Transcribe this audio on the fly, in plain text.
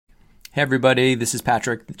Hey everybody, this is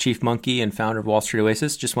Patrick, the Chief Monkey and founder of Wall Street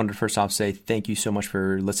Oasis. Just wanted to first off say thank you so much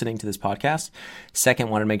for listening to this podcast. Second,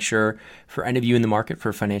 want to make sure for any of you in the market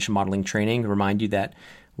for financial modeling training, remind you that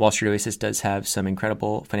Wall Street Oasis does have some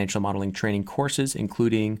incredible financial modeling training courses,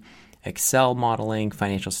 including Excel modeling,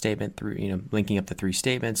 financial statement through, linking up the three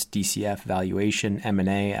statements, DCF, valuation,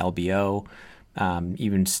 M&A, LBO,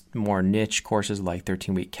 even more niche courses like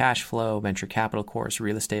 13-week cash flow, venture capital course,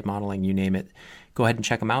 real estate modeling, you name it. Go ahead and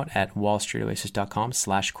check them out at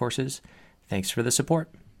wallstreetoasis.com/courses. Thanks for the support.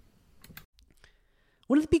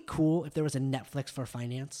 Wouldn't it be cool if there was a Netflix for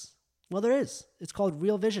finance? Well, there is. It's called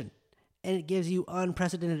Real Vision, and it gives you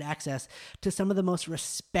unprecedented access to some of the most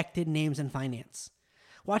respected names in finance.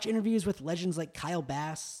 Watch interviews with legends like Kyle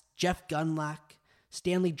Bass, Jeff Gundlach,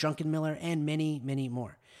 Stanley Druckenmiller, and many, many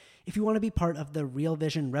more. If you want to be part of the Real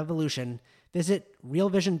Vision revolution, visit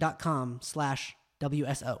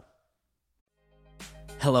realvision.com/WSO.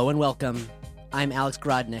 Hello and welcome. I'm Alex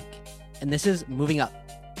Grodnick, and this is Moving Up,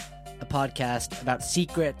 a podcast about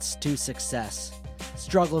secrets to success,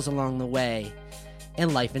 struggles along the way,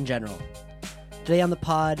 and life in general. Today on the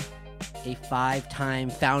pod, a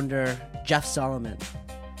 5-time founder, Jeff Solomon.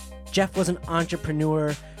 Jeff was an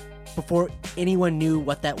entrepreneur before anyone knew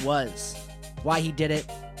what that was, why he did it,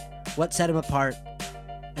 what set him apart,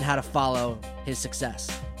 and how to follow his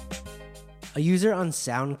success. A user on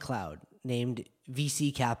SoundCloud named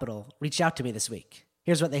VC Capital reached out to me this week.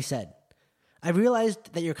 Here's what they said. I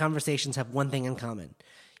realized that your conversations have one thing in common.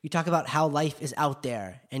 You talk about how life is out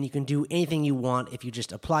there and you can do anything you want if you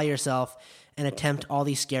just apply yourself and attempt all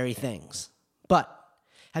these scary things. But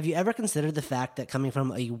have you ever considered the fact that coming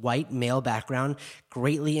from a white male background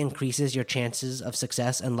greatly increases your chances of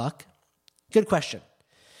success and luck? Good question.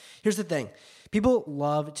 Here's the thing. People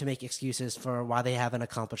love to make excuses for why they haven't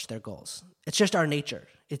accomplished their goals. It's just our nature.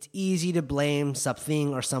 It's easy to blame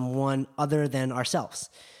something or someone other than ourselves.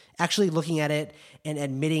 Actually looking at it and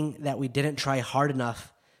admitting that we didn't try hard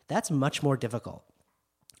enough, that's much more difficult.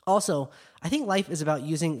 Also, I think life is about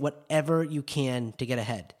using whatever you can to get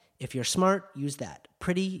ahead. If you're smart, use that.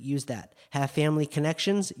 Pretty, use that. Have family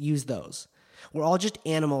connections, use those. We're all just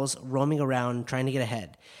animals roaming around trying to get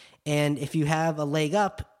ahead. And if you have a leg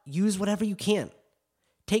up, use whatever you can.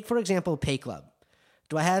 Take, for example, Pay Club.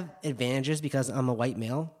 Do I have advantages because I'm a white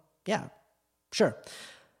male? Yeah, sure.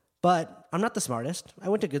 But I'm not the smartest. I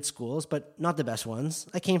went to good schools, but not the best ones.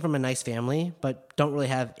 I came from a nice family, but don't really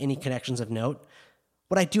have any connections of note.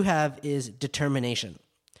 What I do have is determination.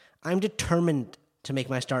 I'm determined to make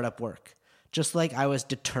my startup work, just like I was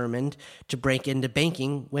determined to break into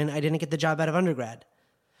banking when I didn't get the job out of undergrad.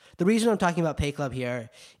 The reason I'm talking about Pay Club here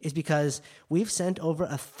is because we've sent over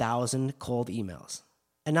 1,000 cold emails.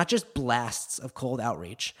 And not just blasts of cold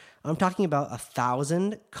outreach. I'm talking about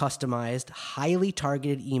 1,000 customized, highly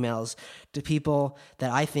targeted emails to people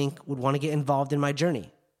that I think would want to get involved in my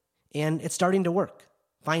journey. And it's starting to work,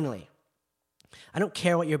 finally. I don't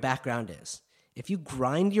care what your background is. If you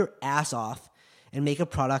grind your ass off and make a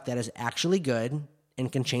product that is actually good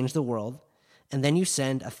and can change the world, and then you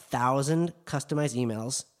send 1,000 customized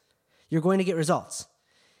emails, you're going to get results.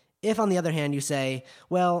 If, on the other hand, you say,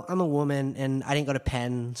 well, I'm a woman and I didn't go to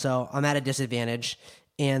Penn, so I'm at a disadvantage,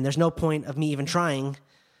 and there's no point of me even trying,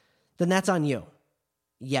 then that's on you.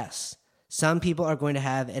 Yes, some people are going to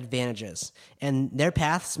have advantages, and their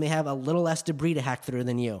paths may have a little less debris to hack through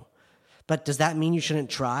than you. But does that mean you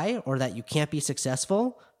shouldn't try or that you can't be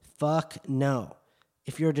successful? Fuck no.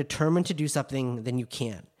 If you're determined to do something, then you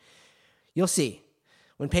can. You'll see.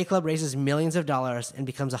 When Pay Club raises millions of dollars and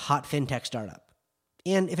becomes a hot fintech startup.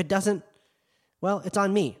 And if it doesn't, well, it's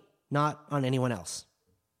on me, not on anyone else.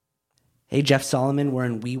 Hey, Jeff Solomon, we're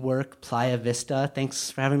in WeWork, Playa Vista. Thanks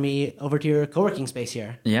for having me over to your co-working space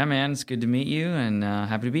here. Yeah, man, it's good to meet you and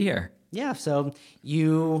happy to be here. Yeah, so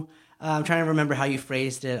I'm trying to remember how you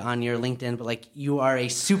phrased it on your LinkedIn, but you are a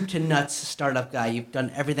soup to nuts startup guy. You've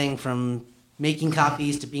done everything from making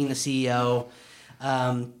copies to being the CEO.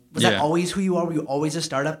 Was that always who you are? Were you always a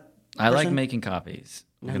startup person? I like making copies,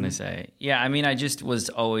 I'm going to say. Yeah, I mean, I just was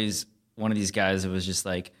always one of these guys that was just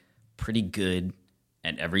pretty good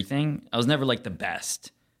at everything. I was never the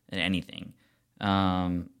best at anything.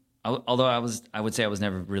 Although I would say I was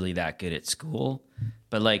never really that good at school.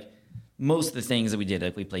 But most of the things that we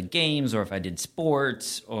did, we played games, or if I did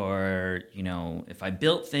sports, or, if I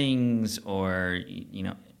built things, or,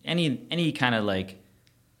 any kind of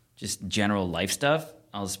just general life stuff,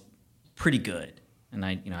 I was pretty good. And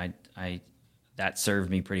I that served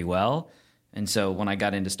me pretty well. And so when I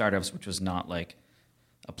got into startups, which was not a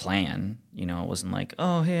plan, it wasn't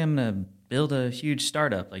oh, hey, I'm going to build a huge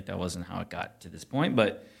startup. That wasn't how it got to this point.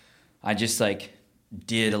 But I just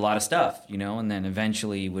did a lot of stuff, and then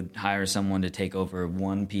eventually would hire someone to take over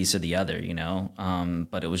one piece or the other,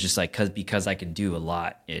 but it was just like, because I could do a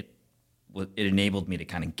lot, it enabled me to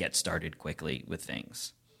kind of get started quickly with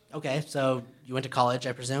things. Okay, so you went to college,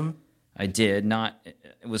 I presume? I did not.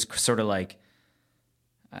 It was sort of like,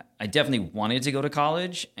 I definitely wanted to go to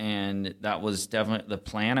college, and that was definitely the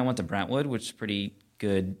plan. I went to Brentwood, which is pretty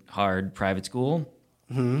good, hard private school.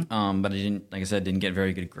 Mm-hmm. But I didn't, like I said, didn't get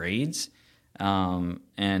very good grades.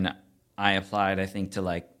 And I applied, I think, to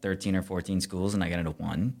like 13 or 14 schools, and I got into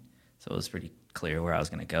one. So it was pretty clear where I was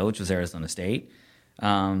going to go, which was Arizona State.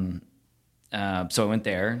 So I went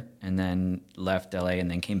there and then left LA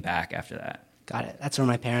and then came back after that. Got it. That's where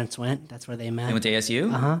my parents went. That's where they met. They went to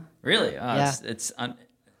ASU? Uh-huh. Really? Oh, Yeah. It's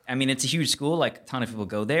a huge school. Like, a ton of people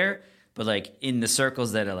go there. But, like, in the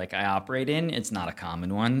circles that I operate in, it's not a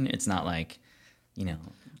common one. It's not like,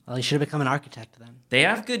 Well, you should have become an architect then. They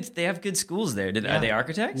have good schools there. Are they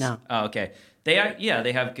architects? No. Oh, okay. They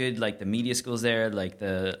have good, like, the media schools there, like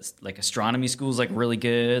the astronomy schools, like, really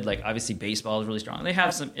good. Like, obviously baseball is really strong. They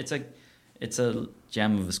have some. It's a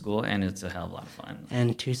gem of a school, and it's a hell of a lot of fun.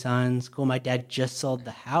 And Tucson's cool. My dad just sold the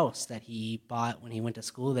house that he bought when he went to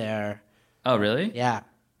school there. Oh, really? Yeah.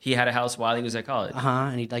 He had a house while he was at college.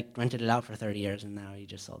 And he rented it out for 30 years, and now he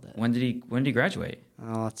just sold it. When did he graduate?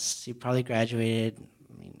 Oh, he probably graduated.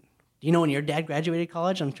 I mean, do you know when your dad graduated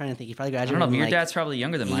college? I'm trying to think. He probably I graduated. don't know. in Your dad's probably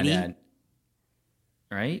younger than 80? my dad,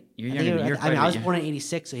 right? You're I younger. think I was born in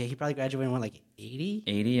 '86, so he probably graduated in 80.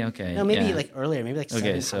 80. Okay. No, maybe yeah. earlier. Maybe late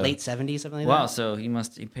 70s, something like Wow. that. So he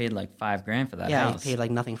paid like $5,000 for that Yeah, house. he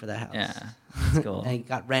paid nothing for that house. Yeah, that's cool. And he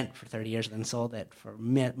got rent for 30 years, and then sold it for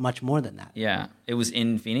much more than that. Yeah, it was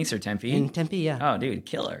in Phoenix or Tempe. In Tempe, yeah. Oh, dude,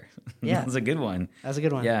 killer. Yeah. That was a good one. That was a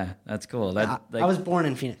good one. Yeah, that's cool. I was born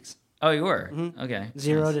in Phoenix. Oh, you were? Okay.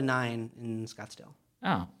 0 Nice. to 9 in Scottsdale.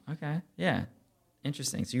 Oh, okay. Yeah.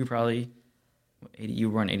 Interesting. So you were probably, you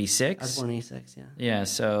were born 86? I was born in '86, yeah. Yeah,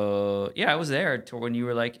 so, I was there when you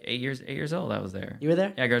were like 8 years old. I was there. You were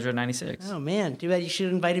there? Yeah, I graduated in 96. Oh, man. Too bad you should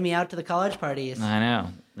have invited me out to the college parties. I know.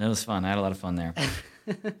 It was fun. I had a lot of fun there.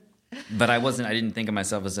 But I didn't think of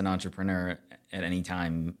myself as an entrepreneur at any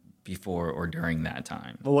time before or during that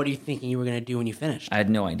time. But what are you thinking you were going to do when you finished? I had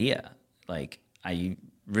no idea. Like, I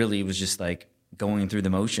really was just like going through the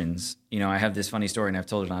motions. I have this funny story, and I've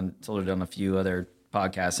told it on a few other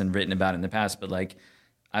podcasts and written about it in the past. But like,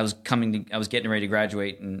 I was getting ready to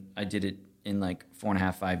graduate, and I did it in like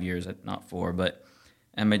 4.5, 5 years, not 4.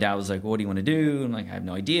 And my dad was like, "What do you want to do?" I'm like, "I have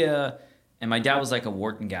no idea." And my dad was like a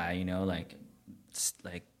Wharton guy,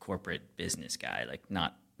 like corporate business guy, like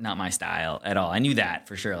not my style at all. I knew that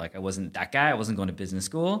for sure. Like, I wasn't that guy. I wasn't going to business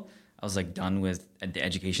school. I was like done with the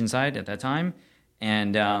education side at that time.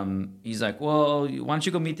 And he's like, "Well, why don't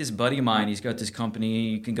you go meet this buddy of mine? He's got this company.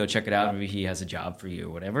 You can go check it out. Maybe he has a job for you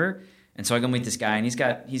or whatever." And so I go meet this guy, and he's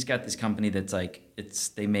got this company that's like,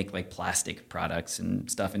 they make like plastic products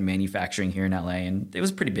and stuff in manufacturing here in LA, and it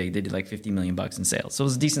was pretty big. They did like $50 million in sales, so it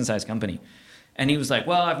was a decent sized company. And he was like,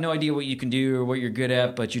 "Well, I have no idea what you can do or what you're good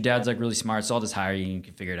at, but your dad's like really smart, so I'll just hire you and you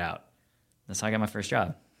can figure it out." That's how I got my first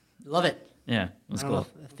job. Love it. Yeah, it was cool.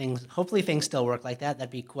 Hopefully things still work like that. That'd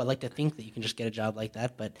be cool. I'd like to think that you can just get a job like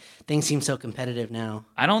that, but things seem so competitive now.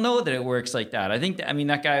 I don't know that it works like that. I think,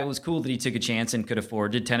 that guy was cool that he took a chance and could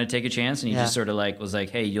afford to tend to take a chance, and he just sort of like was like,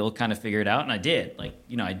 "Hey, you'll kind of figure it out," and I did. Like,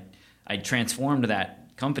 I transformed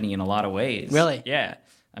that company in a lot of ways. Really? Yeah.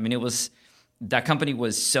 That company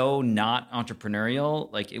was so not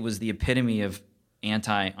entrepreneurial. Like, it was the epitome of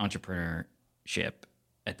anti-entrepreneurship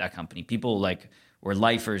at that company. People like were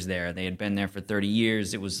lifers there. They had been there for 30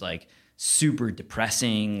 years. It was like super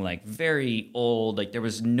depressing, like very old. Like, there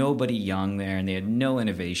was nobody young there, and they had no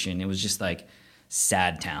innovation. It was just like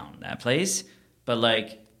sad town, that place. But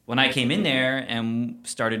like, when I came in there and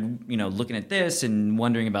started, looking at this and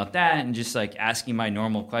wondering about that, and just like asking my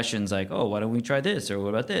normal questions, like, "Oh, why don't we try this?" or "What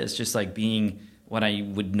about this?" Just like being what I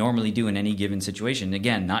would normally do in any given situation.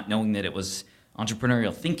 Again, not knowing that it was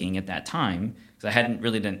entrepreneurial thinking at that time, because I hadn't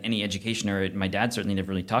really done any education, or my dad certainly never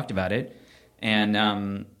really talked about it.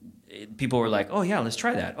 And people were like, "Oh yeah, let's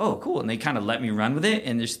try that. Oh, cool." And they kind of let me run with it,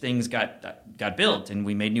 and there's things got built, and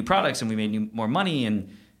we made new products, and we made more money,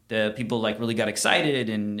 and the people like really got excited,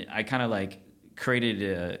 and I kind of like created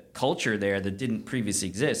a culture there that didn't previously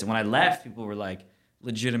exist. And when I left, people were like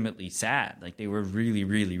legitimately sad. Like, they were really,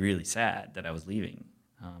 really, really sad that I was leaving.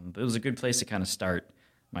 But it was a good place to kind of start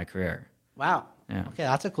my career. Wow. Yeah. Okay,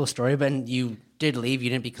 that's a cool story. But you did leave. You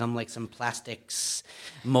didn't become like some plastics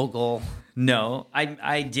mogul. No,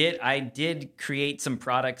 I did create some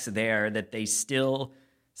products there that they still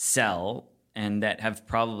sell, and that have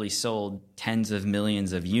probably sold tens of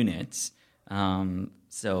millions of units. And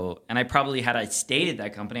I probably, had I stayed at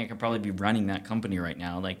that company, I could probably be running that company right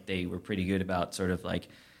now. Like, they were pretty good about sort of like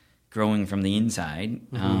growing from the inside.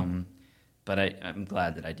 But I'm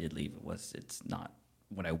glad that I did leave. It's not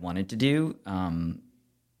what I wanted to do.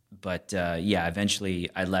 Eventually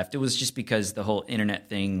I left. It was just because the whole internet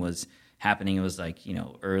thing was happening. It was like,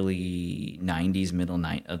 early 90s, middle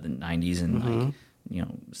of the 90s, and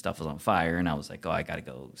stuff was on fire. And I was like, I got to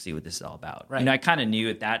go see what this is all about. Right. I kind of knew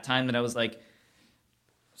at that time that I was like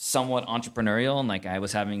somewhat entrepreneurial, and like I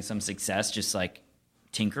was having some success just like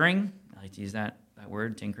tinkering. I like to use that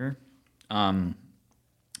word, tinker.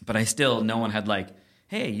 But I still, no one had like,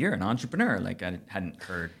 hey, you're an entrepreneur. Like, I hadn't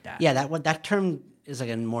heard that. Yeah, that term is like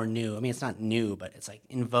a more new. I mean, it's not new, but it's like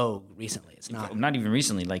in vogue recently. It's not even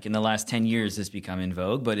recently. Like, in the last 10 years, it's become in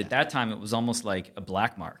vogue. But at that time, it was almost like a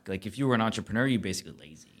black mark. Like, if you were an entrepreneur, you're basically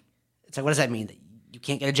lazy. It's like, what does that mean? That you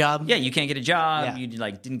can't get a job? Yeah, you can't get a job. Yeah. You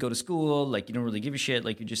like didn't go to school. Like, you don't really give a shit.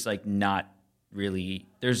 Like, you're just like not really.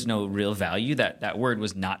 There's no real value. That word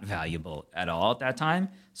was not valuable at all at that time.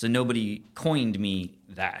 So nobody coined me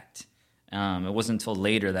that. It wasn't until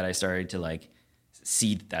later that I started to like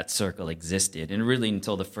see that circle existed, and really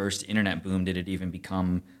until the first internet boom did it even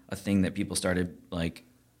become a thing that people started like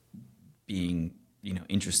being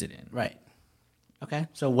interested in. Right. Okay.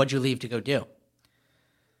 So what'd you leave to go do?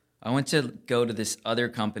 I went to go to this other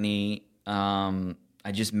company. I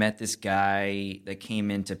just met this guy that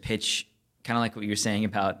came in to pitch, kind of like what you're saying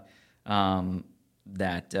about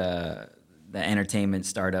the entertainment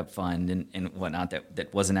startup fund and whatnot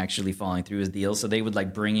that wasn't actually following through his deal. So they would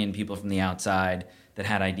like bring in people from the outside that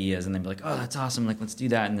had ideas, and they'd be like, oh, that's awesome. Like, let's do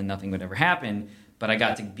that. And then nothing would ever happen. But I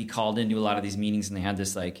got to be called into a lot of these meetings, and they had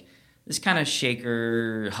this kind of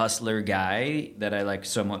shaker hustler guy that I like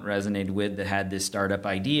somewhat resonated with, that had this startup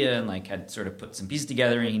idea and like had sort of put some pieces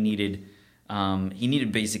together, and he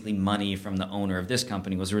needed basically money from the owner of this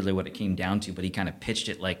company, was really what it came down to. But he kind of pitched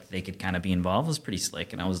it like they could kind of be involved. It was pretty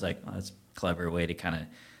slick. And I was like, oh, that's a clever way to kind of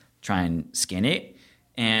try and skin it.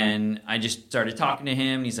 And I just started talking to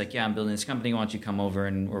him. And he's like, yeah, I'm building this company. Why don't you come over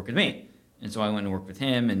and work with me? And so I went and worked with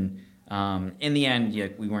him. And in the end,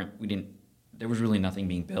 there was really nothing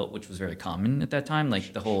being built, which was very common at that time.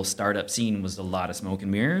 Like, the whole startup scene was a lot of smoke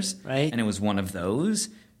and mirrors. Right. And it was one of those.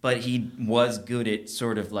 But he was good at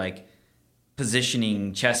sort of like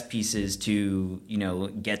positioning chess pieces to,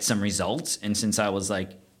 get some results. And since I was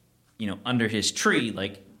like, under his tree,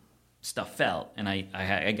 like, stuff fell. And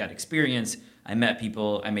I got experience. I met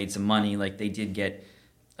people. I made some money. Like, they did get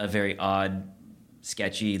a very odd,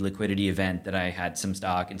 sketchy liquidity event that I had some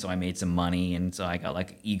stock, and so I made some money, and so I got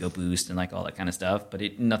like ego boost and like all that kind of stuff.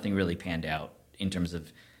 But nothing really panned out in terms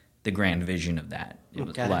of the grand vision of that. It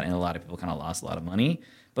was a lot, and a lot of people kind of lost a lot of money.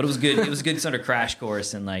 But it was good. It was a good sort of crash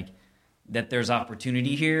course, and like that there's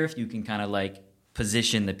opportunity here if you can kind of like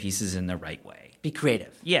position the pieces in the right way. Be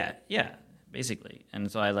creative. Yeah, basically.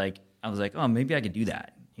 And so I was like, oh, maybe I could do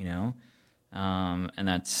that, and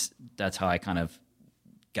that's how I kind of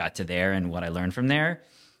got to there and what I learned from there.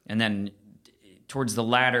 And then towards the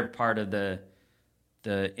latter part of the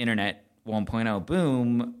internet 1.0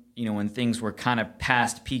 boom, when things were kind of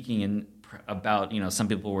past peaking and about, some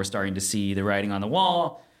people were starting to see the writing on the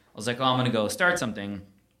wall, I was like, oh, I'm going to go start something.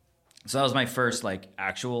 So that was my first like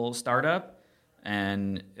actual startup.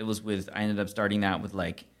 And I ended up starting that with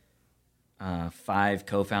like 5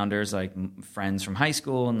 co-founders, like friends from high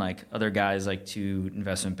school, and like other guys, like 2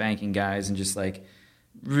 investment banking guys, and just like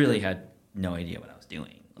really had no idea what I was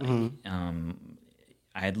doing. Like,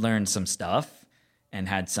 I had learned some stuff and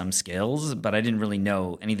had some skills, but I didn't really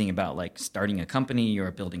know anything about like starting a company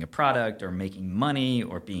or building a product or making money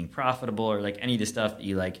or being profitable or like any of the stuff that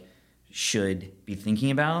you like should be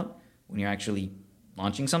thinking about when you're actually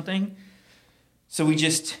launching something. So we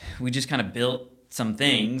just kind of built some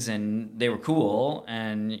things, and they were cool,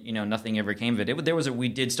 and nothing ever came of it. We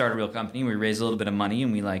did start a real company. We raised a little bit of money,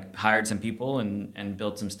 and we like hired some people and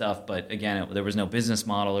built some stuff. But again, there was no business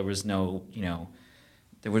model. There was no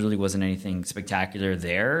there really wasn't anything spectacular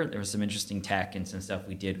there. There was some interesting tech, and some stuff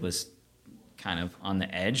we did was kind of on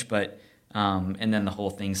the edge. But and then the whole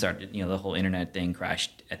thing started. The whole internet thing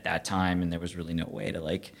crashed at that time, and there was really no way to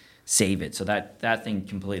like save it. So that thing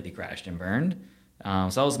completely crashed and burned. So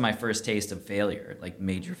that was my first taste of failure, like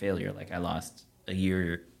major failure. Like, I lost a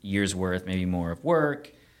year's worth, maybe more, of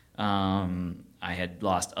work. I had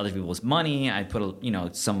lost other people's money. I put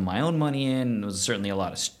some of my own money in. It was certainly a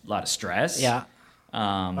lot of stress. Yeah.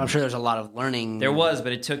 I'm sure there's a lot of learning. There was,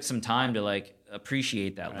 but it took some time to like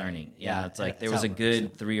appreciate that learning. Yeah. It's like there was a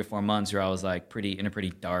good 3 or 4 months where I was like in a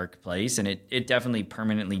pretty dark place, and it definitely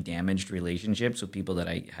permanently damaged relationships with people that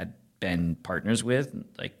I had been partners with,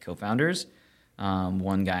 like co-founders.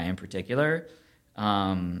 one guy in particular.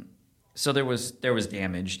 So there was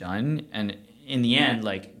damage done, and in the end,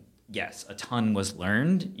 like, yes, a ton was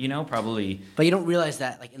learned, probably. But you don't realize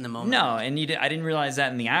that, like, in the moment. No, and I didn't realize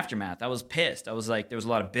that in the aftermath. I was pissed. I was like, there was a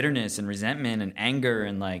lot of bitterness and resentment and anger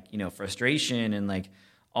and, like, frustration, and, like,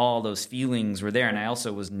 all those feelings were there. And I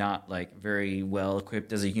also was not, like, very well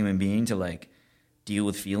equipped as a human being to, like, deal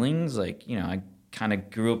with feelings. Like, I kind of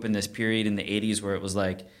grew up in this period in the 80s where it was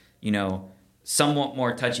like, somewhat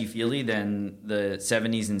more touchy-feely than the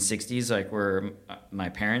 70s and 60s, like where my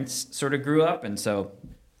parents sort of grew up. And so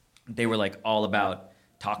they were like all about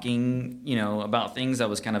talking, about things. That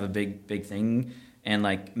was kind of a big thing. And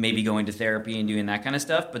like maybe going to therapy and doing that kind of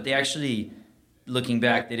stuff. But they actually, looking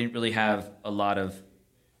back, they didn't really have a lot of,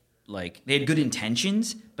 like, they had good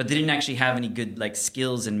intentions, but they didn't actually have any good, like,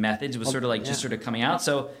 skills and methods. It was sort of like just sort of coming out.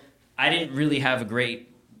 So I didn't really have great,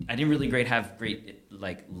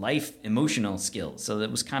 like, life emotional skills. So that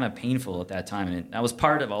was kind of painful at that time. And that was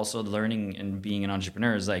part of also learning and being an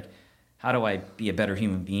entrepreneur, is like, how do I be a better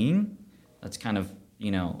human being? That's kind of,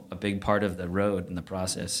 a big part of the road and the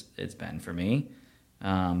process it's been for me.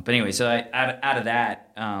 But anyway, so out of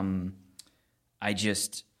that,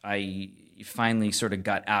 I finally sort of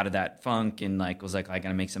got out of that funk and, like, was like, I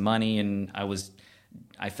gotta make some money. And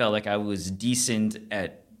I felt like I was decent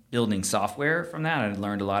at building software from that. I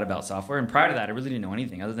learned a lot about software. And prior to that, I really didn't know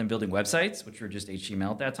anything other than building websites, which were just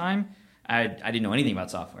HTML at that time. I didn't know anything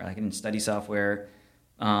about software. I didn't study software.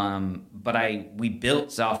 But we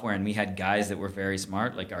built software, and we had guys that were very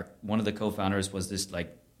smart. Like one of the co-founders was this,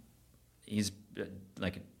 like, he's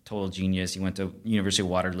like a total genius. He went to University of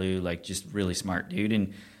Waterloo, like, just really smart dude.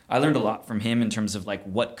 And I learned a lot from him in terms of, like,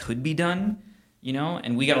 what could be done,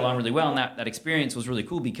 and we got along really well. And that experience was really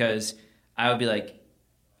cool because I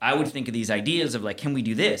would think of these ideas of, like, can we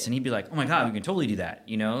do this? And he'd be like, oh my God, we can totally do that.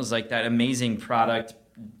 It was like that amazing product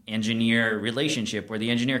engineer relationship where the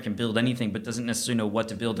engineer can build anything but doesn't necessarily know what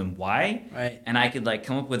to build and why. Right. And I could, like,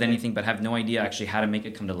 come up with anything but have no idea actually how to make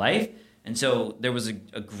it come to life. And so there was a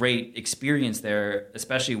great experience there,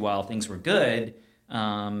 especially while things were good.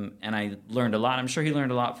 And I learned a lot. I'm sure he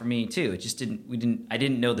learned a lot from me too. It just I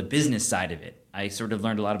didn't know the business side of it. I sort of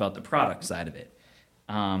learned a lot about the product side of it.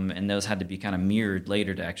 And those had to be kind of mirrored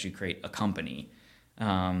later to actually create a company.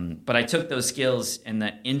 But I took those skills and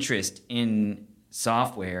that interest in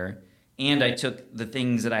software, and I took the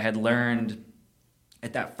things that I had learned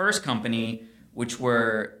at that first company, which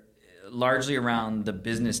were largely around the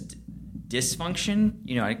business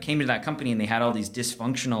dysfunction. I came to that company and they had all these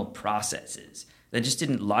dysfunctional processes that just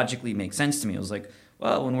didn't logically make sense to me. It was like,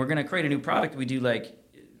 well, when we're going to create a new product, we do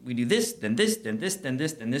this, then this, then this, then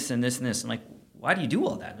this, then this, and this, and this. I'm like, why do you do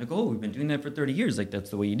all that? Like, oh, we've been doing that for 30 years. Like, that's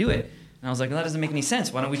the way you do it. And I was like, well, that doesn't make any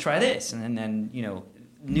sense. Why don't we try this? And then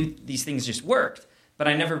these things just worked. But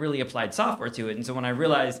I never really applied software to it. And so when I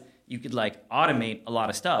realized you could, like, automate a lot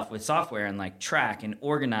of stuff with software and, like, track and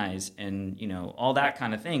organize and, all that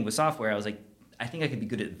kind of thing with software, I was like, I think I could be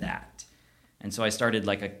good at that. And so I started,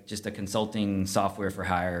 like, just a consulting software for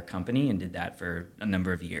hire company and did that for a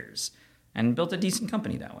number of years and built a decent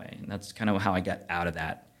company that way. And that's kind of how I got out of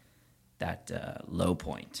that low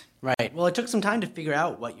point. Right. Well, it took some time to figure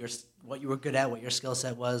out what you were good at, what your skill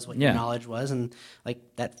set was, what your knowledge was, and,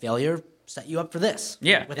 like, that failure set you up for this.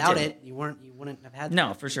 Yeah. Without it, you wouldn't have had that.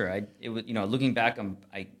 No, for sure. It was, looking back,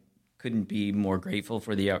 I couldn't be more grateful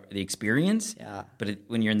for the experience. Yeah. But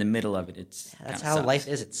when you're in the middle of it, that's how life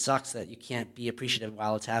is. It sucks that you can't be appreciative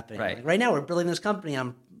while it's happening. Right. Like, right now, we're building this company.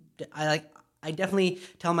 I definitely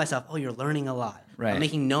tell myself, oh, you're learning a lot. Right. I'm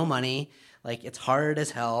making no money. Like, it's hard as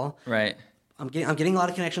hell. Right. I'm getting a lot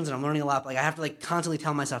of connections and I'm learning a lot. But, like, I have to, like, constantly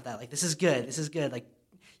tell myself that, like, this is good. This is good. Like,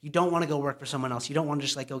 you don't want to go work for someone else. You don't want to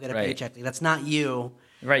just, like, go get a paycheck. Like, that's not you.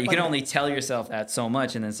 Right. You can only tell yourself that so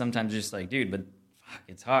much, and then sometimes you're just like, dude, but fuck,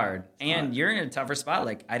 it's hard. And you're in a tougher spot.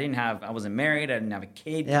 Like, I wasn't married. I didn't have a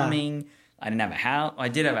kid coming. I didn't have a house. Well, I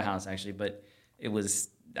did have a house, actually, but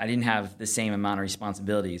I didn't have the same amount of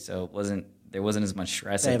responsibility, so there wasn't as much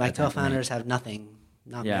stress. My co-founders have nothing.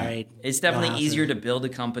 Not married. It's definitely easier to build a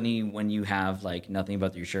company when you have, like, nothing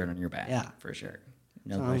but your shirt on your back. Yeah. For sure.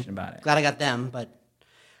 No question about it. Glad I got them, but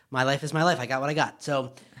my life is my life. I got what I got.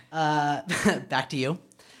 So back to you.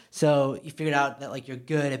 So you figured out that, like, you're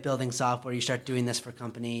good at building software. You start doing this for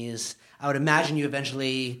companies. I would imagine you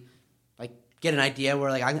eventually, like, get an idea where,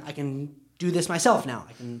 like, I can do this myself now.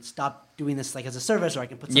 I can stop doing this, like, as a service, or I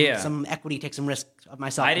can put some equity, take some risk of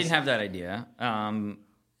myself. I didn't have that idea.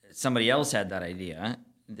 Somebody else had that idea.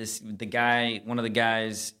 One of the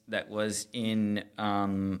guys that was in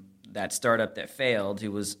that startup that failed, he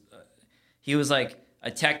was like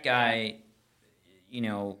a tech guy,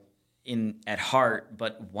 at heart,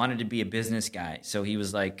 but wanted to be a business guy. So he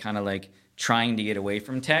was like kind of like trying to get away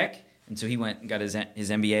from tech. And so he went and got his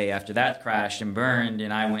MBA after that crashed and burned.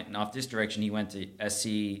 And I went off this direction. He went to SC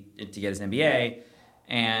to get his MBA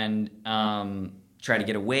and try to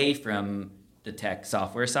get away from the tech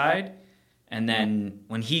software side. And then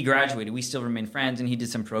when he graduated, we still remained friends, and he did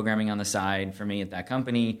some programming on the side for me at that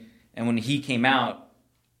company. And when he came out,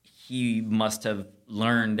 he must have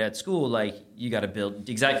learned at school, like, you got to build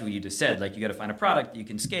exactly what you just said. Like, you got to find a product that you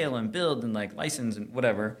can scale and build and like license and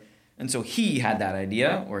whatever. And so he had that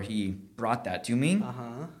idea, or he brought that to me.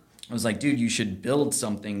 I was like, dude, you should build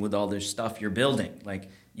something with all this stuff you're building. Like,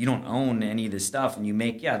 you don't own any of this stuff, and you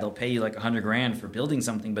make, they'll pay you like $100,000 for building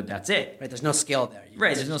something, but that's it. Right, there's no scale there.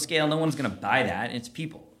 Right, there's no scale. No one's going to buy that. It's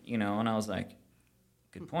people, And I was like,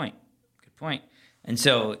 good point. And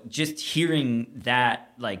so just hearing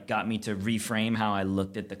that, like, got me to reframe how I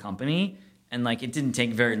looked at the company. And, like, it didn't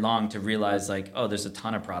take very long to realize, like, oh, there's a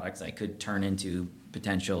ton of products I could turn into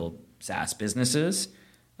potential SaaS businesses.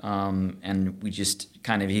 And we just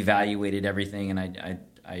kind of evaluated everything, and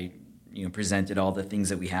I presented all the things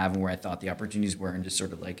that we have and where I thought the opportunities were, and just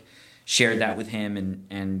sort of like shared that with him,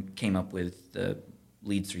 and came up with the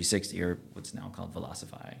Leads 360, or what's now called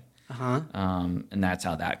Velocify. And that's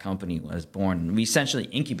how that company was born. We essentially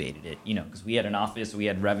incubated it, because we had an office, we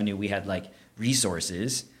had revenue, we had like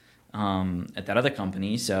resources at that other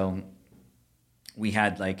company. So we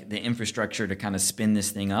had like the infrastructure to kind of spin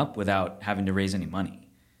this thing up without having to raise any money.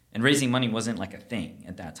 And raising money wasn't like a thing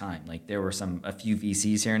at that time. Like, there were a few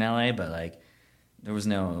VCs here in LA, but like there was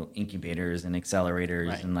no incubators and accelerators,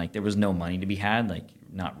 right. And like there was no money to be had, like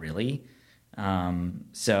not really.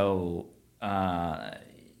 So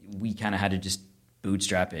we kind of had to just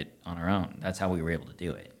bootstrap it on our own. That's how we were able to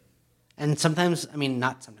do it. And sometimes,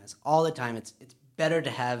 not sometimes, all the time, it's better to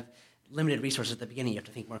have limited resources at the beginning. You have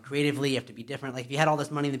to think more creatively. You have to be different. Like, if you had all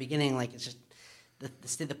this money in the beginning, like, it's just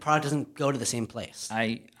the product doesn't go to the same place.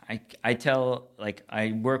 I tell, like,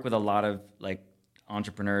 I work with a lot of like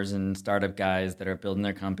entrepreneurs and startup guys that are building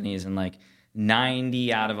their companies, and like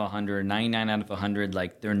 99 out of 100,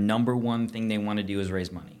 like their number one thing they want to do is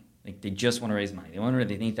raise money. Like, they just want to raise money.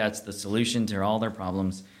 They think that's the solution to all their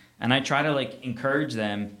problems. And I try to like encourage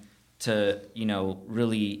them to,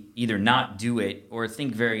 really either not do it or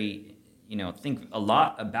think think a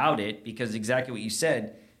lot about it, because exactly what you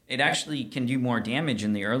said, it actually can do more damage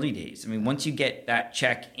in the early days. Once you get that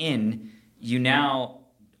check in, you now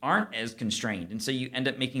aren't as constrained. And so you end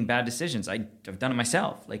up making bad decisions. I've done it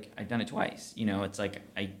myself. Like, I've done it twice. It's like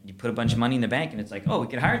you put a bunch of money in the bank, and it's like, oh, we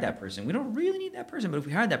could hire that person. We don't really need that person, but if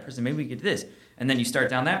we hired that person, maybe we could do this. And then you start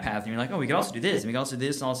down that path, and you're like, oh, we could also do this, and we could also do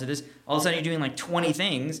this, and also this. All of a sudden, you're doing like 20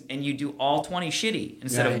 things, and you do all 20 shitty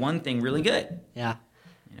instead of one thing really good. Yeah.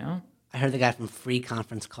 I heard the guy from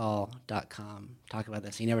freeconferencecall.com talk about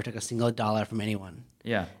this. He never took a single dollar from anyone.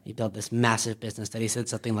 Yeah. He built this massive business that he said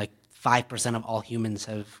something like 5% of all humans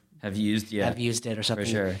have used it or something.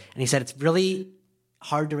 For sure. And he said it's really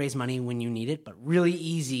hard to raise money when you need it, but really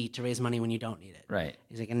easy to raise money when you don't need it. Right.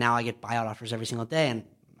 He's like, and now I get buyout offers every single day, and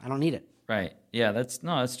I don't need it. Right. Yeah,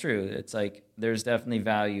 that's true. It's like there's definitely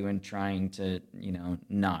value in trying to,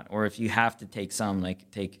 not. Or if you have to take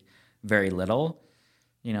take very little.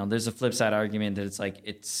 There's a flip side argument that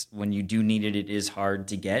it's when you do need it, it is hard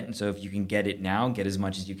to get. And so if you can get it now, get as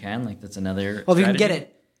much as you can. Like, that's another Well, if strategy. you can get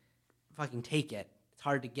it, fucking take it. It's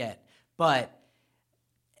hard to get. But,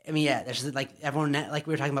 there's like everyone, like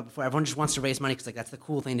we were talking about before, everyone just wants to raise money because like that's the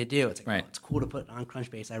cool thing to do. It's like, right. It's cool to put on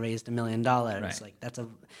Crunchbase. I raised $1 million. Right. Like,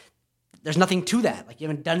 there's nothing to that. Like, you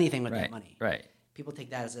haven't done anything with that money. Right. People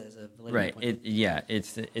take that as a validity point.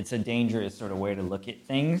 It's a dangerous sort of way to look at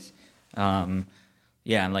things.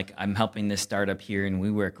 Yeah, and like I'm helping this startup here in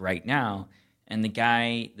WeWork right now, and the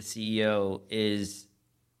guy, the CEO,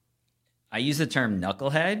 I use the term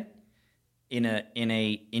knucklehead in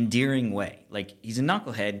a endearing way. Like, he's a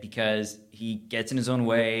knucklehead because he gets in his own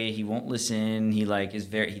way, he won't listen, he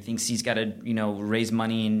thinks he's got to, raise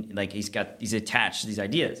money, and like he's attached to these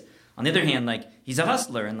ideas. On the other hand, like, he's a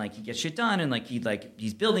hustler, and like he gets shit done, and like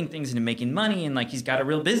he's building things and making money, and like he's got a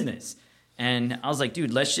real business. And I was like,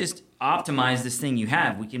 dude, let's just optimize this thing you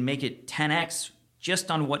have. We can make it 10x just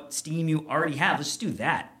on what steam you already have. Let's do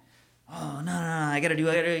that. Oh, no, I gotta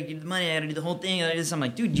get the money. I gotta do the whole thing. I'm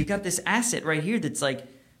like, dude, you got this asset right here that's like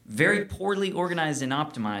very poorly organized and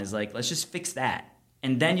optimized. Like, let's just fix that.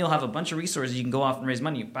 And then you'll have a bunch of resources you can go off and raise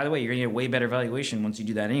money. By the way, you're gonna get a way better valuation once you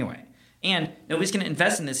do that anyway. And nobody's gonna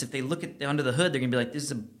invest in this if they look at under the hood. They're gonna be like, this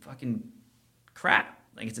is a fucking crap.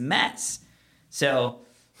 Like, it's a mess. So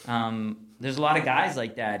there's a lot of guys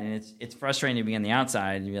like that, and it's frustrating to be on the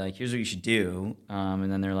outside and be like, here's what you should do,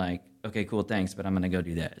 and then they're like, okay, cool, thanks, but I'm going to go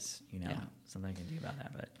do this, Yeah. something I can do about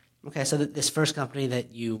that. But Okay, so this first company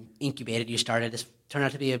that you incubated, you started, this turned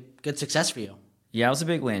out to be a good success for you. yeah, it was a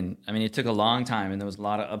big win. I mean, it took a long time, and there was a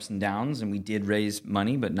lot of ups and downs, and we did raise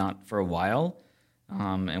money, but not for a while.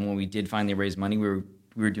 And when we did finally raise money, we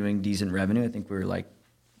were doing decent revenue. I think we were like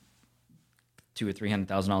 $200,000 or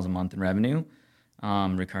 $300,000 a month in revenue,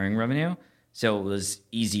 recurring revenue. So it was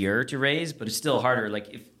easier to raise, but it's still harder.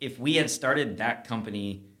 Like if we had started that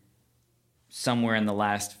company somewhere in the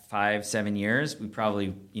last 5-7 years, we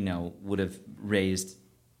probably would have raised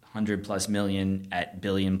 100+ million at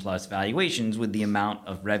billion+ valuations with the amount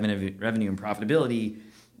of revenue and profitability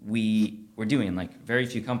we were doing. Like very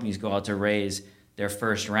few companies go out to raise their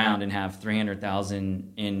first round and have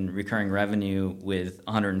 300,000 in recurring revenue with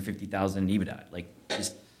 150,000 EBITDA. Like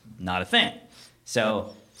just not a thing.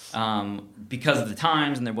 So because of the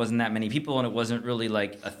times and there wasn't that many people and it wasn't really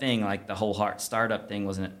like a thing, like the whole heart startup thing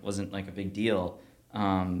wasn't like a big deal.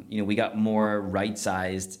 We got more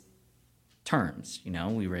right-sized terms.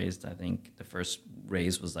 We raised, I think the first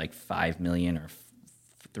raise was like 5 million or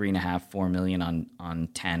 3.5, 4 million on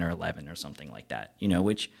 10 or 11 or something like that,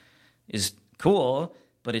 which is cool,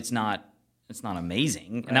 but it's not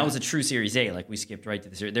amazing. Right. And that was a true Series A. Like we skipped right to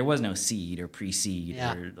the series. There was no seed or pre-seed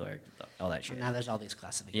or all that shit. Now there's all these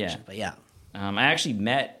classifications, but yeah. I actually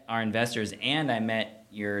met our investors and I met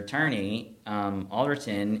your attorney,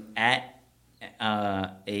 Alderton, at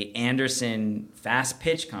a Anderson fast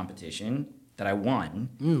pitch competition that I won.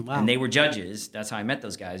 Wow. And they were judges. That's how I met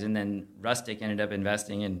those guys. And then Rustic ended up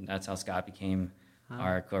investing, and that's how Scott became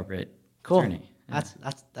our corporate attorney. Yeah.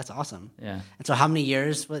 That's awesome. Yeah. And so how many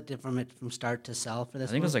years from start to sell for this?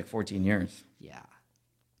 I think it was like 14 years. Yeah.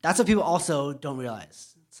 That's what people also don't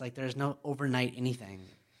realize. It's like there's no overnight anything.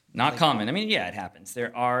 Not common. I mean, yeah, it happens.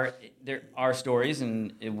 There are stories,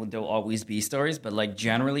 and there'll always be stories, but like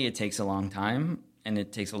generally it takes a long time, and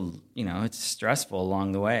it takes it's stressful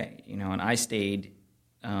along the way, and I stayed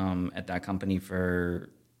at that company for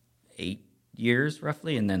 8 years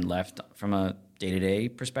roughly, and then left from a day-to-day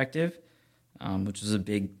perspective, which was a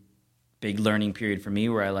big learning period for me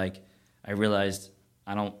where I realized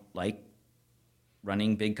I don't like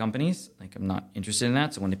running big companies. Like I'm not interested in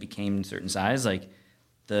that. So when it became a certain size, like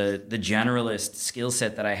the generalist skill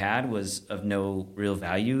set that I had was of no real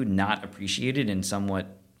value, not appreciated, and somewhat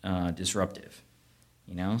disruptive.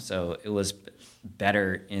 So it was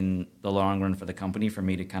better in the long run for the company for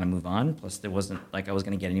me to kind of move on. Plus, there wasn't like I was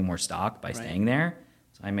going to get any more stock by staying there.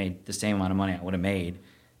 So I made the same amount of money I would have made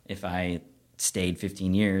if I stayed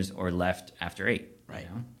 15 years or left after 8. Right.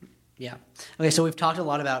 Yeah. Okay. So we've talked a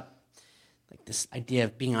lot about like this idea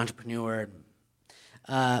of being an entrepreneur.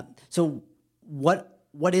 So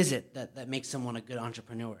what is it that makes someone a good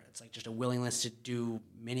entrepreneur? It's like just a willingness to do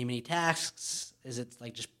many tasks. Is it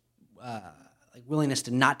like just like willingness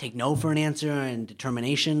to not take no for an answer and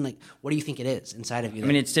determination? Like, what do you think it is inside of you? I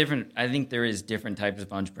mean, it's different. I think there is different types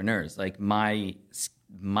of entrepreneurs. Like my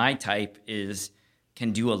type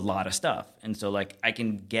can do a lot of stuff. And so like I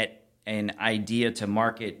can get an idea to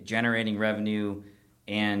market, generating revenue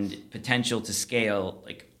and potential to scale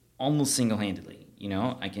like almost single-handedly.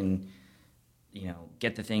 I can,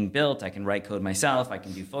 get the thing built. I can write code myself. I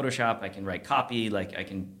can do Photoshop. I can write copy. Like I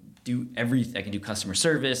can do everything. I can do customer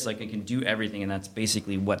service. Like I can do everything. And that's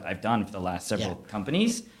basically what I've done for the last several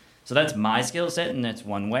companies. So that's my skill set, and that's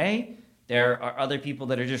one way. There are other people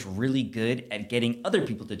that are just really good at getting other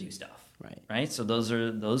people to do stuff. Right. So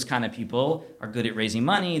those kind of people are good at raising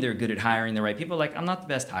money. They're good at hiring the right people. Like I'm not the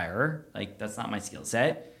best hirer. Like that's not my skill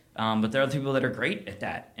set. But there are other people that are great at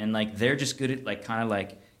that. And like they're just good at like kind of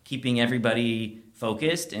like keeping everybody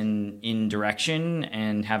focused and in direction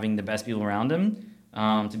and having the best people around them.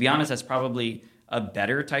 To be honest, that's probably a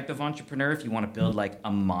better type of entrepreneur if you want to build like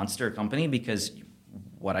a monster company, because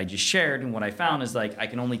what I just shared and what I found is like I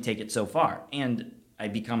can only take it so far, and I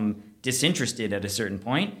become disinterested at a certain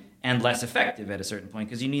point and less effective at a certain point,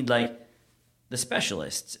 because you need like the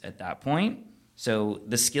specialists at that point. So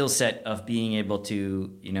the skill set of being able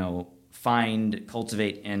to, find,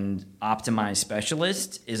 cultivate, and optimize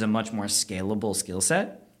specialists is a much more scalable skill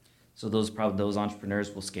set. So those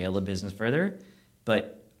entrepreneurs will scale a business further.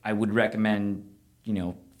 But I would recommend,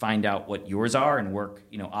 find out what yours are and work,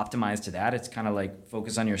 optimize to that. It's kind of like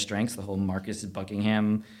focus on your strengths, the whole Marcus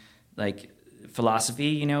Buckingham like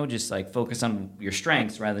philosophy, just like focus on your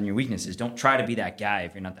strengths rather than your weaknesses. Don't try to be that guy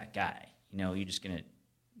if you're not that guy.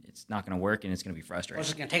 It's not gonna work, and it's gonna be frustrating. Well, it's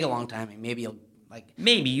just gonna take a long time, and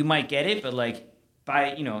maybe you might get it, but like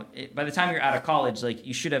by the time you're out of college, like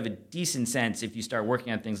you should have a decent sense if you start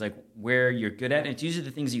working on things like where you're good at, and it's usually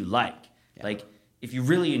the things you like. Yeah. Like if you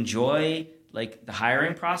really enjoy like the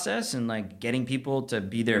hiring process and like getting people to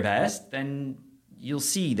be their best, then you'll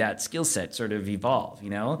see that skill set sort of evolve,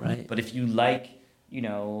 Right. But if you like,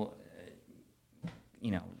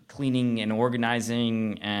 cleaning and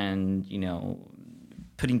organizing and,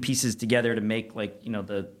 putting pieces together to make like,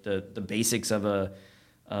 the basics of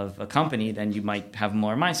a company, then you might have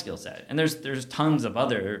more of my skill set. And there's tons of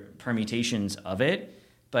other permutations of it.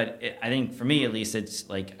 But I think for me, at least, it's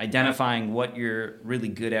like identifying what you're really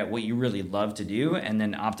good at, what you really love to do, and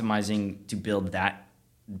then optimizing to build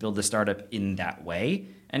the startup in that way.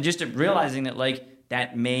 And just realizing that like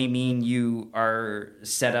that may mean you are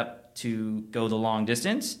set up to go the long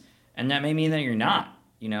distance, and that may mean that you're not.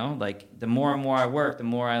 Like the more and more I work, the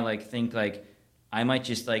more I like think like I might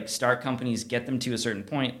just like start companies, get them to a certain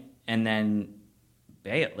point, and then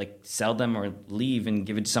sell them or leave and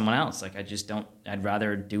give it to someone else. Like I'd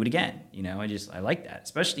rather do it again. I like that,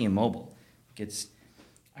 especially in mobile.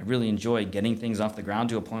 I really enjoy getting things off the ground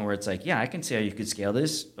to a point where it's like, yeah, I can see how you could scale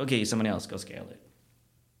this. Okay, someone else go scale it.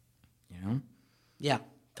 Yeah,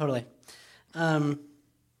 totally.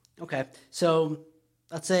 Okay, so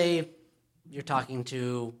let's say you're talking to,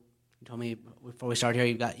 you told me before we start here,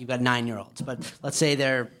 you've got 9-year-olds, but let's say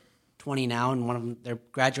they're 20 now and one of them, they're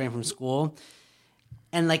graduating from school.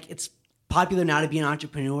 And like it's popular now to be an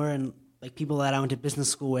entrepreneur, and like people that I went to business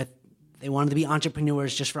school with, they wanted to be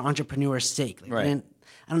entrepreneurs just for entrepreneurs' sake. Like, right.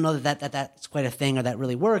 I don't know that's quite a thing or that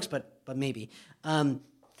really works, but maybe.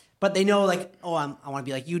 But they know like, I want to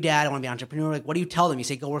be like you, Dad. I want to be an entrepreneur. Like, what do you tell them? You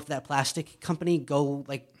say, go work for that plastic company. Go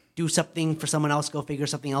like do something for someone else. Go figure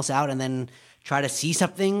something else out, and then try to see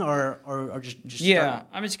something, or just yeah. Start.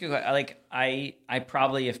 I'm just gonna like I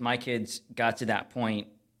probably, if my kids got to that point,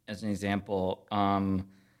 as an example,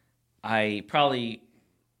 I probably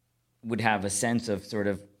would have a sense of sort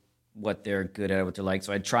of what they're good at, what they're like.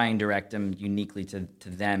 So I'd try and direct them uniquely to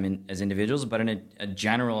them as individuals, but in a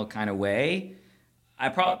general kind of way. I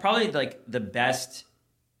probably like the best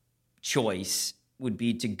choice would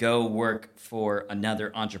be to go work for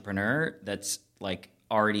another entrepreneur that's like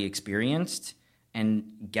already experienced and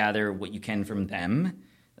gather what you can from them.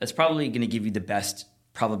 That's probably going to give you the best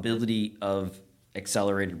probability of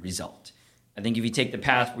accelerated result. I think if you take the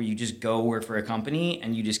path where you just go work for a company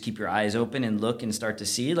and you just keep your eyes open and look and start to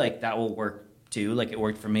see, like that will work too. Like it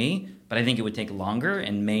worked for me, but I think it would take longer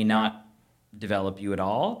and may not develop you at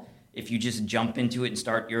all. If you just jump into it and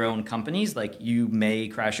start your own companies, like you may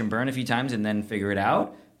crash and burn a few times and then figure it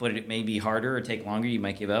out, but it may be harder or take longer. You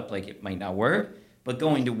might give up, like it might not work. But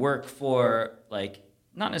going to work for like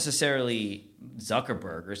not necessarily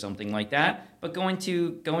Zuckerberg or something like that, but going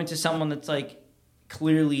to someone that's like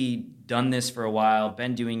clearly done this for a while,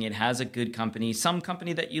 been doing it, has a good company, some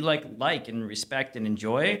company that you like and respect and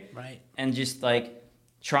enjoy, right? And just like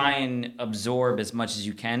try and absorb as much as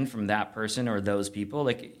you can from that person or those people.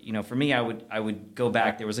 Like, for me, I would go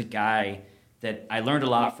back. There was a guy that I learned a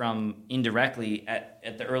lot from indirectly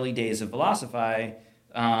at the early days of Velocify,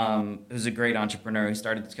 who's a great entrepreneur who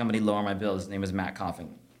started this company, Lower My Bills. His name is Matt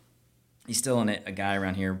Coffin. He's still a guy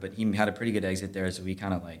around here, but he had a pretty good exit there. So we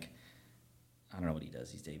kind of like, I don't know what he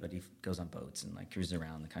does these days, but he goes on boats and like cruises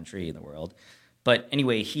around the country and the world. But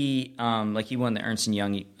anyway, he won the Ernst &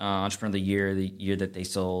 Young Entrepreneur of the year that they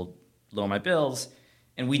sold Lower My Bills.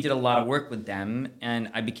 And we did a lot of work with them, and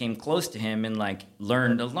I became close to him and like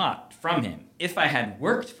learned a lot from him. If I had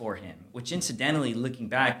worked for him, which incidentally, looking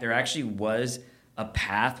back, there actually was a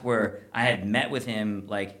path where I had met with him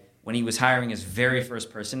like when he was hiring his very first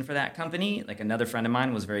person for that company. Like another friend of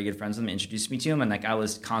mine was very good friends with him, introduced me to him, and like I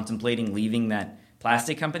was contemplating leaving that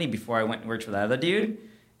plastic company before I went and worked for that other dude.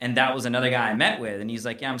 And that was another guy I met with, and he's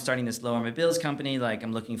like, yeah, I'm starting this Lower My Bills company. Like,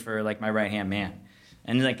 I'm looking for like my right-hand man.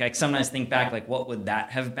 And like I sometimes think back, like, what would that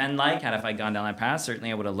have been like if I gone down that path? Certainly,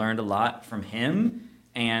 I would have learned a lot from him,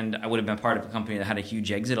 and I would have been part of a company that had a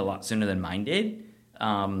huge exit a lot sooner than mine did.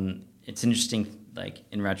 It's interesting, like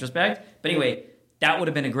in retrospect. But anyway, that would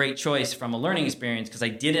have been a great choice from a learning experience because I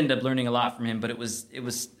did end up learning a lot from him. But it was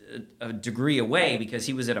a degree away because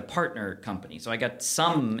he was at a partner company. So I got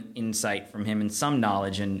some insight from him and some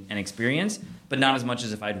knowledge and experience, but not as much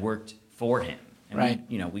as if I'd worked for him. And right.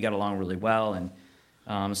 We got along really well.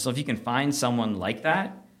 And so if you can find someone like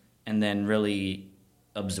that and then really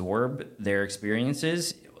absorb their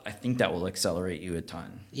experiences, I think that will accelerate you a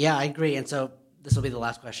ton. Yeah, I agree. And so this will be the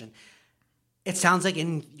last question. It sounds like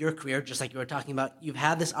in your career, just like you were talking about, you've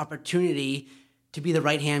had this opportunity to be the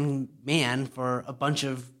right-hand man for a bunch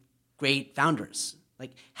of great founders.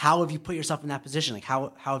 Like, how have you put yourself in that position? Like,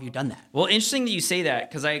 how have you done that? Well, interesting that you say that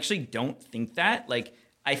because I actually don't think that. Like,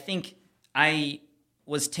 I think I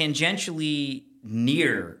was tangentially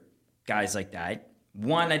near guys like that,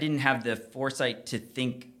 one, I didn't have the foresight to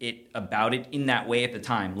think about it in that way at the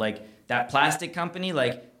time. Like that plastic company,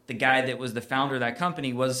 like the guy that was the founder of that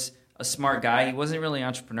company was a smart guy. He wasn't really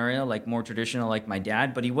entrepreneurial, like more traditional like my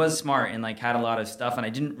dad, but he was smart and like had a lot of stuff. And I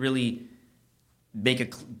didn't really make a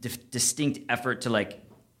distinct effort to like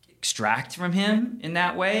extract from him in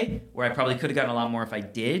that way, where I probably could have gotten a lot more if I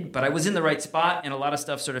did, but I was in the right spot and a lot of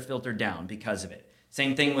stuff sort of filtered down because of it.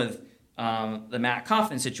 Same thing with the Matt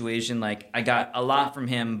Coffin situation. Like I got a lot from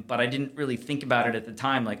him, but I didn't really think about it at the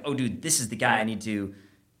time. Like, oh dude, this is the guy I need to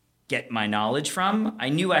get my knowledge from. I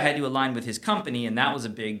knew I had to align with his company, and that was a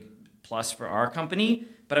big plus for our company,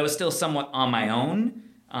 but I was still somewhat on my own.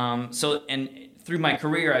 And through my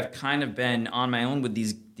career, I've kind of been on my own with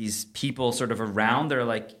these people sort of around. They're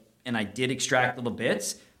like, and I did extract little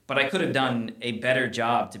bits, but I could have done a better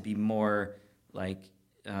job to be more like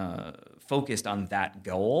focused on that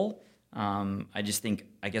goal. I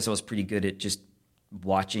guess I was pretty good at just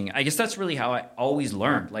watching. I guess that's really how I always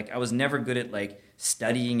learned. Like I was never good at like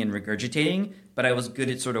studying and regurgitating, but I was good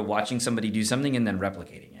at sort of watching somebody do something and then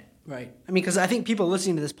replicating it. Right. I mean, because I think people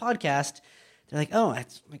listening to this podcast, they're like, oh,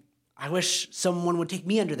 it's like, I wish someone would take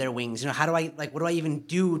me under their wings. You know, what do I even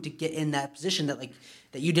do to get in that position that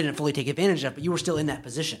you didn't fully take advantage of, but you were still in that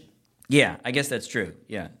position? Yeah, I guess that's true.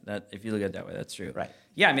 Yeah, that if you look at it that way, that's true. Right.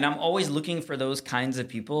 Yeah, I mean, I'm always looking for those kinds of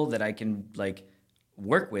people that I can like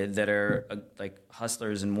work with that are like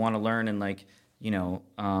hustlers and want to learn and like,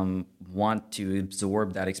 want to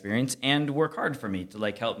absorb that experience and work hard for me to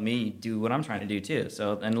like help me do what I'm trying to do too.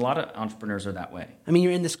 So, and a lot of entrepreneurs are that way. I mean,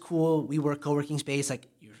 you're in this cool WeWork co-working space, like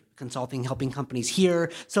you're consulting, helping companies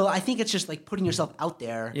here. So I think it's just like putting yourself out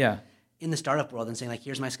there. Yeah. In the startup world and saying like,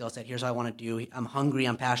 here's my skill set, here's what I want to do. I'm hungry,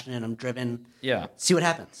 I'm passionate, I'm driven. Yeah. See what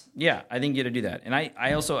happens. Yeah, I think you got to do that. And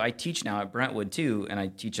I teach now at Brentwood too, and I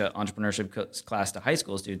teach an entrepreneurship class to high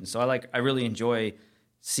school students. So I really enjoy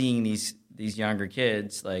seeing these younger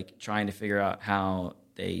kids like trying to figure out how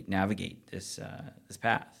they navigate this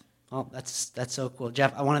path. Well, that's so cool.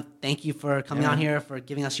 Jeff, I want to thank you for coming on here, for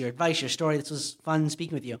giving us your advice, your story. This was fun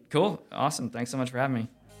speaking with you. Cool. Awesome. Thanks so much for having me.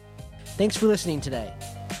 Thanks for listening today.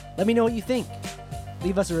 Let me know what you think.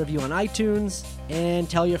 Leave us a review on iTunes and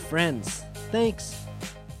tell your friends. Thanks.